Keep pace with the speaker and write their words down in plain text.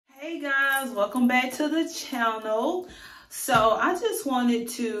guys, welcome back to the channel. So I just wanted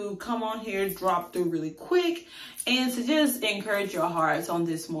to come on here, drop through really quick and to just encourage your hearts on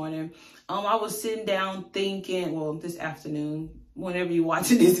this morning. I was sitting down thinking, well, this afternoon, whenever you're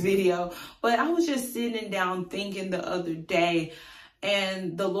watching this video, but I was just sitting down thinking the other day,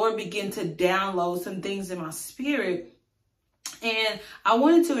 and the Lord began to download some things in my spirit. And I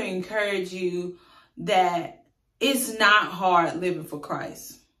wanted to encourage you that it's not hard living for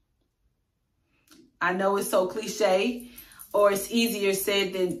Christ. I know it's so cliche, or it's easier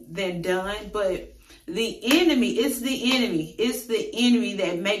said than done, but it's the enemy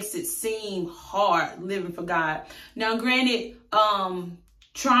that makes it seem hard living for God. Now, granted,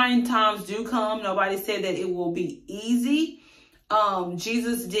 trying times do come. Nobody said that it will be easy.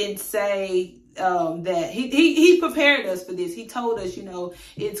 Jesus did say that he prepared us for this. He told us,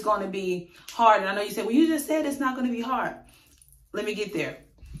 it's going to be hard. And I know you said, well, you just said it's not going to be hard. Let me get there.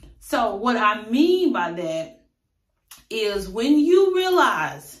 So what I mean by that is when you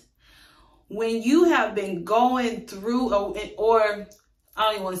realize, when you have been going through, or I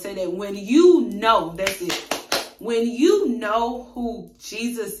don't even want to say that, when you know, that's it. When you know who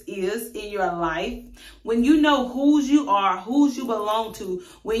Jesus is in your life, when you know whose you are, whose you belong to,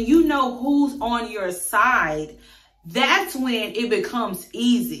 when you know who's on your side, that's when it becomes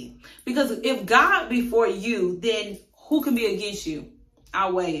easy. Because if God be for you, then who can be against you?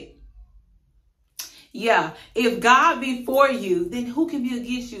 I'll wait. Yeah, if God be for you, then who can be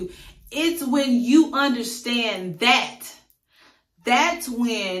against you? It's when you understand that. That's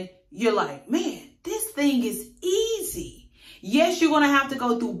when you're like, man, this thing is easy. Yes, you're going to have to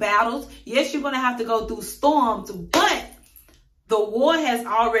go through battles. Yes, you're going to have to go through storms, but the war has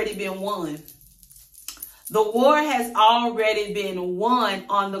already been won. The war has already been won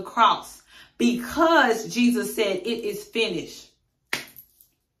on the cross because Jesus said it is finished.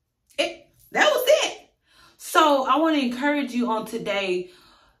 That was it. So I want to encourage you on today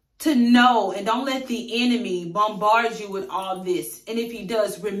to know, and don't let the enemy bombard you with all this. And if he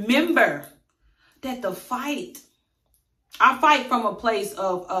does, remember that the fight, I fight from a place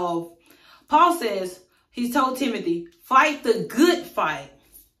of Paul says, he told Timothy, fight the good fight.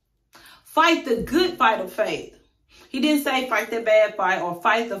 Fight the good fight of faith. He didn't say fight the bad fight or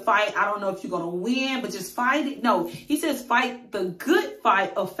fight the fight. I don't know if you're going to win, but just fight it. No, he says fight the good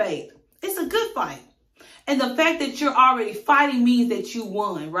fight of faith. It's a good fight. And the fact that you're already fighting means that you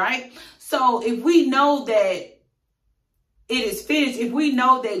won, right? So if we know that it is finished, if we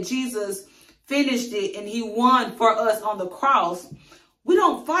know that Jesus finished it and he won for us on the cross, we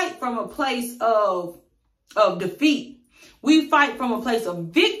don't fight from a place of defeat. We fight from a place of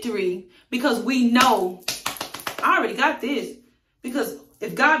victory because we know I already got this. Because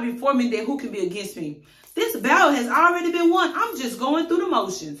if God be for me, then who can be against me? This battle has already been won. I'm just going through the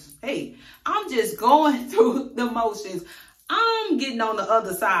motions. Hey, I'm just going through the motions. I'm getting on the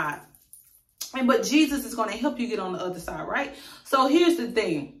other side. But Jesus is going to help you get on the other side, right? So here's the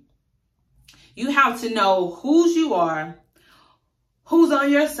thing. You have to know whose you are, who's on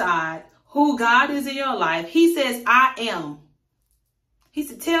your side, who God is in your life. He says, I am. He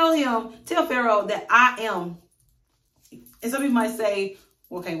said, tell Pharaoh that I am. And some people might say,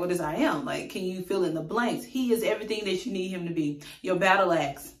 okay, what is I am? Like, can you fill in the blanks? He is everything that you need him to be. Your battle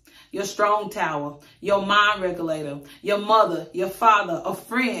axe, your strong tower, your mind regulator, your mother, your father, a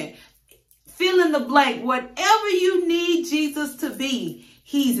friend. Fill in the blank. Whatever you need Jesus to be,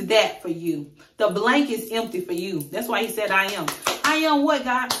 he's that for you. The blank is empty for you. That's why he said, I am. I am what,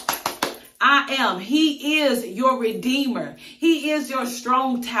 God? I am. He is your redeemer. He is your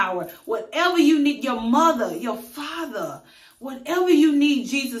strong tower. Whatever you need, your mother, your father, whatever you need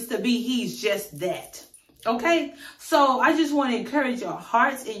Jesus to be, he's just that. Okay? So I just want to encourage your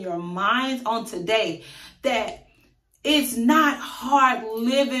hearts and your minds on today that it's not hard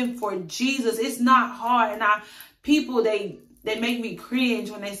living for Jesus. It's not hard. And people, they make me cringe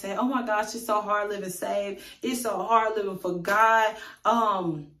when they say, oh my gosh, it's so hard living saved. It's so hard living for God.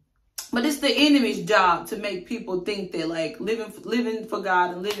 But it's the enemy's job to make people think that like living for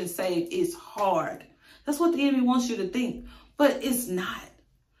God and living saved is hard. That's what the enemy wants you to think. But it's not.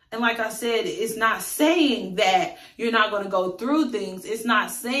 And like I said, it's not saying that you're not going to go through things. It's not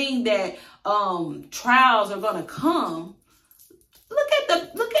saying that trials are going to come. Look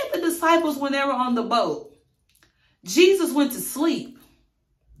at the disciples when they were on the boat. Jesus went to sleep.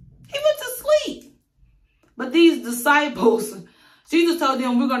 He went to sleep. But these disciples, Jesus told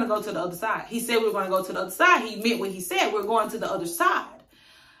them, we're going to go to the other side. He said we're going to go to the other side. He meant what he said. We're going to the other side.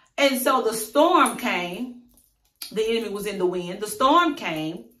 And so the storm came. The enemy was in the wind. The storm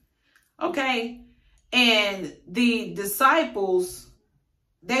came. Okay. And the disciples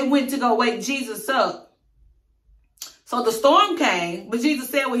they went to go wake Jesus up. So the storm came, but Jesus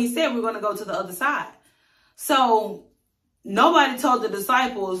said what he said, we're going to go to the other side. So nobody told the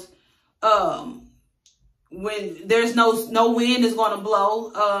disciples, when there's no wind is going to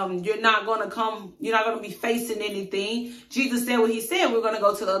blow, you're not going to be facing anything. Jesus said what he said, we're going to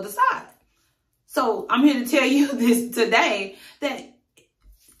go to the other side. So I'm here to tell you this today, that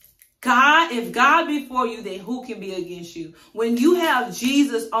if God be for you, then who can be against you? When you have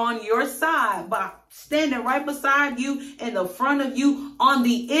Jesus on your side, by standing right beside you, in the front of you, on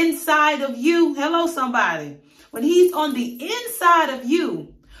the inside of you. Hello, somebody. When he's on the inside of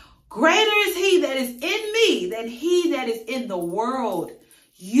you, greater is he that is in me than he that is in the world.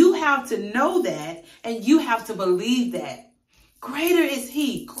 You have to know that, and you have to believe that. Greater is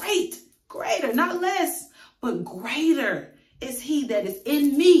he. Greater, not less, but greater is he that is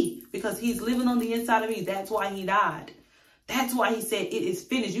in me, because he's living on the inside of me. That's why he died. That's why he said it is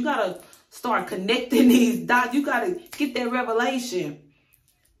finished. You got to start connecting these dots. You got to get that revelation.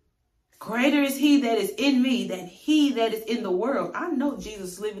 Greater is he that is in me than he that is in the world. I know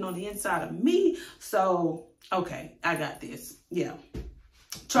Jesus is living on the inside of me. So, okay, I got this. Yeah.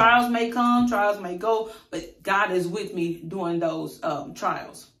 Trials may come, trials may go, but God is with me during those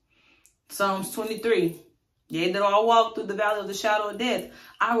trials. Psalms 23. Yea, though I walk through the valley of the shadow of death,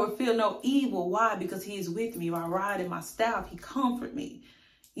 I will fear no evil. Why? Because he is with me. My rod and my staff, he comfort me.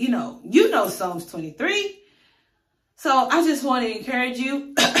 You know Psalms 23. So I just want to encourage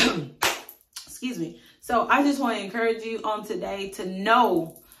you. Excuse me. So I just want to encourage you on today to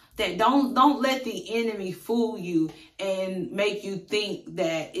know that don't let the enemy fool you and make you think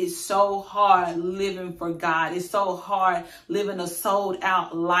that it's so hard living for God. It's so hard living a sold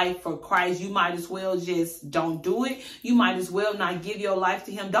out life for Christ. You might as well just don't do it. You might as well not give your life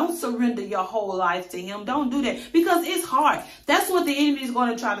to him. Don't surrender your whole life to him. Don't do that, because it's hard. That's what the enemy is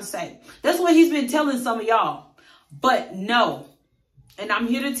going to try to say. That's what he's been telling some of y'all. But no. And I'm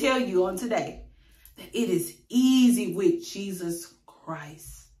here to tell you on today that it is easy with Jesus Christ.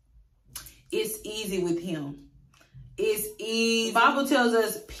 It's easy with him. It's easy. The Bible tells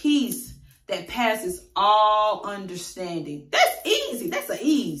us peace that passes all understanding. That's easy. That's an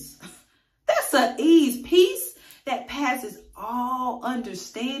ease. That's an ease. Peace that passes all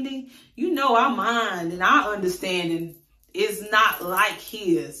understanding. You know, our mind and our understanding is not like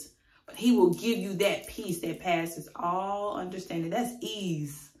his. But he will give you that peace that passes all understanding. That's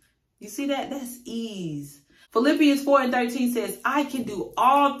ease. You see that? That's ease. Philippians 4:13 says, I can do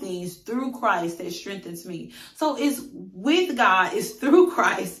all things through Christ that strengthens me. So it's with God, it's through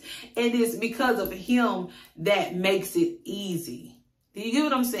Christ, and it's because of him that makes it easy. Do you get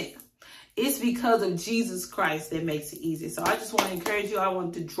what I'm saying? It's because of Jesus Christ that makes it easy. So I just want to encourage you. I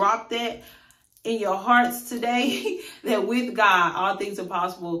want to drop that in your hearts today, that with God, all things are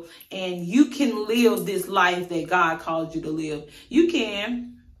possible, and you can live this life that God called you to live. You can.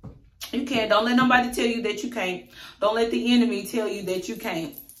 You can't. Don't let nobody tell you that you can't. Don't let the enemy tell you that you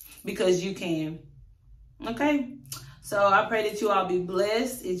can't, because you can. Okay? So I pray that you all be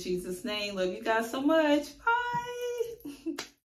blessed in Jesus' name. Love you guys so much. Bye.